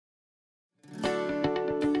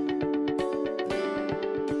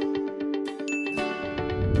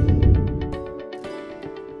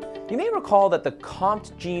You may recall that the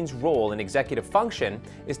COMT gene's role in executive function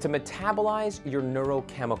is to metabolize your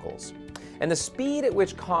neurochemicals. And the speed at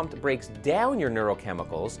which COMT breaks down your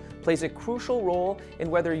neurochemicals plays a crucial role in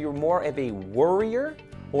whether you're more of a worrier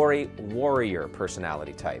or a warrior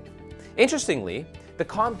personality type. Interestingly, the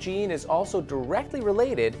COMT gene is also directly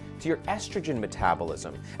related to your estrogen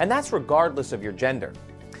metabolism, and that's regardless of your gender.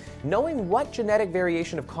 Knowing what genetic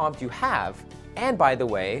variation of COMT you have, and by the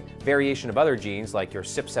way, variation of other genes like your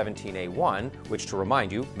CYP17A1, which, to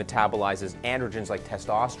remind you, metabolizes androgens like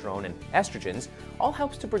testosterone and estrogens, all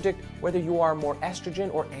helps to predict whether you are more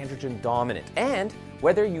estrogen or androgen dominant, and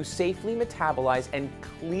whether you safely metabolize and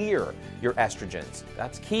clear your estrogens.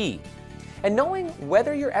 That's key. And knowing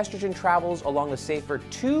whether your estrogen travels along the safer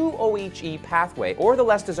 2-OHE pathway or the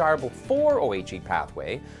less desirable 4-OHE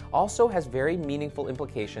pathway also has very meaningful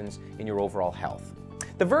implications in your overall health.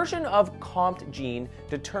 The version of COMT gene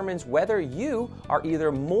determines whether you are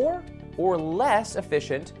either more or less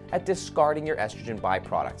efficient at discarding your estrogen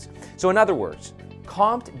byproducts. So in other words,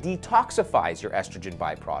 COMT detoxifies your estrogen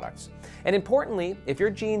byproducts. And importantly, if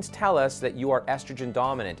your genes tell us that you are estrogen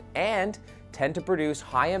dominant and tend to produce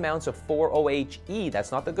high amounts of 4-OHE,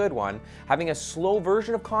 that's not the good one, having a slow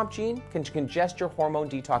version of COMT gene can congest your hormone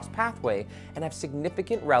detox pathway and have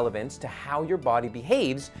significant relevance to how your body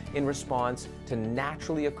behaves in response to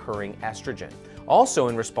naturally occurring estrogen. Also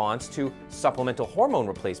in response to supplemental hormone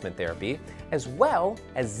replacement therapy, as well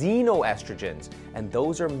as xenoestrogens, and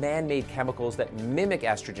those are man-made chemicals that mimic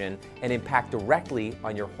estrogen and impact directly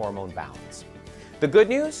on your hormone balance. The good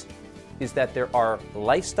news is that there are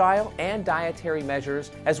lifestyle and dietary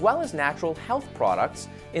measures, as well as natural health products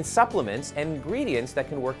in supplements and ingredients that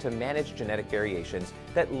can work to manage genetic variations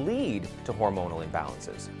that lead to hormonal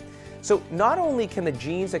imbalances. So not only can the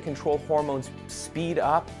genes that control hormones speed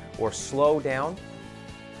up or slow down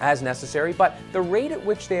as necessary, but the rate at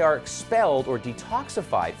which they are expelled or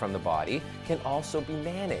detoxified from the body can also be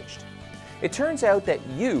managed. It turns out that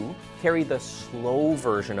you carry the slow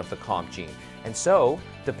version of the COMT gene, and so,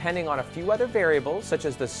 depending on a few other variables, such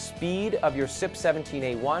as the speed of your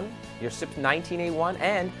CYP17A1, your CYP19A1,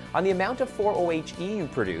 and on the amount of 4-OHE you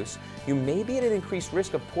produce, you may be at an increased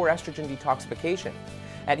risk of poor estrogen detoxification.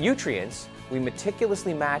 At Nutrients, we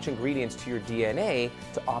meticulously match ingredients to your DNA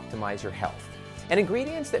to optimize your health. And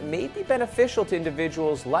ingredients that may be beneficial to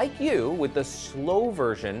individuals like you with the slow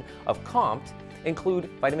version of COMT include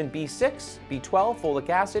vitamin B6, B12, folic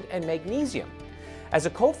acid, and magnesium. As a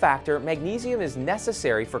cofactor, magnesium is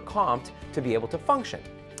necessary for COMT to be able to function.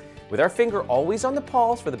 With our finger always on the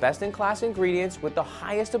pulse for the best-in-class ingredients with the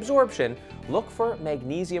highest absorption, look for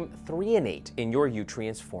magnesium threonate in your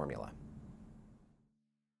Nutrients formula.